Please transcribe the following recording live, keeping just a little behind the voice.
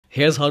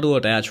Here's how to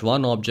attach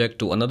one object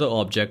to another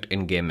object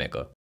in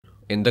GameMaker.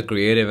 In the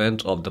create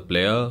event of the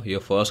player, you're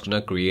first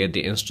gonna create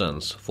the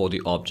instance for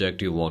the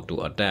object you want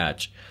to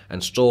attach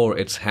and store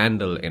its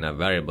handle in a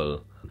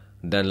variable.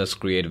 Then let's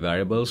create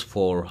variables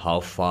for how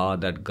far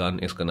that gun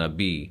is gonna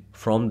be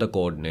from the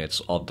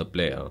coordinates of the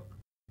player.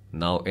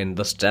 Now in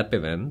the step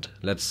event,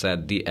 let's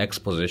set the X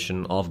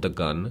position of the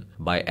gun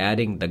by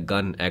adding the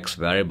gun X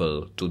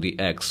variable to the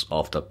X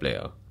of the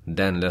player.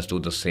 Then let's do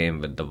the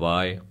same with the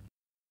Y.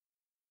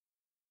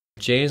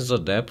 Change the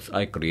depth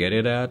I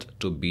created at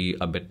to be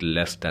a bit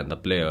less than the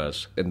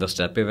player's. In the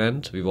step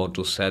event, we want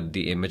to set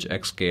the image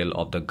X scale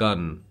of the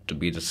gun to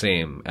be the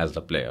same as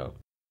the player.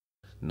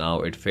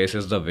 Now it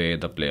faces the way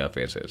the player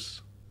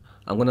faces.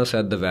 I'm gonna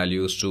set the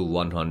values to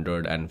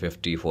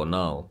 150 for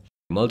now.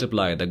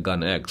 Multiply the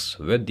gun X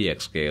with the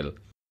X scale.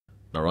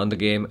 Now run the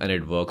game and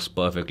it works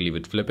perfectly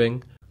with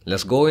flipping.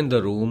 Let's go in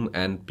the room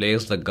and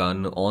place the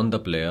gun on the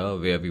player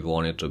where we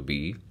want it to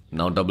be.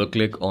 Now double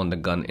click on the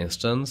gun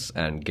instance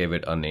and give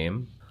it a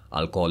name.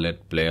 I'll call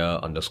it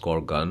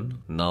player_gun.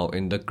 Now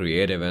in the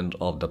create event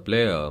of the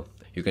player,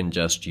 you can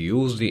just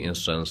use the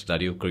instance that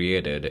you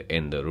created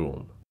in the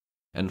room.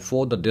 And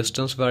for the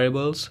distance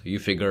variables, you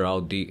figure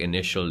out the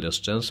initial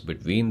distance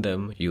between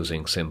them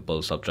using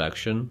simple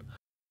subtraction.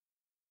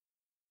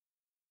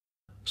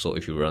 So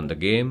if you run the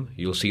game,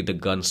 you'll see the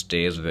gun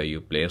stays where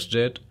you placed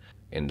it.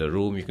 In the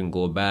room, you can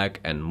go back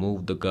and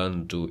move the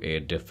gun to a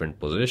different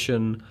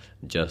position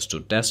just to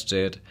test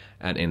it,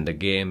 and in the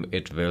game,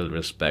 it will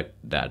respect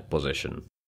that position.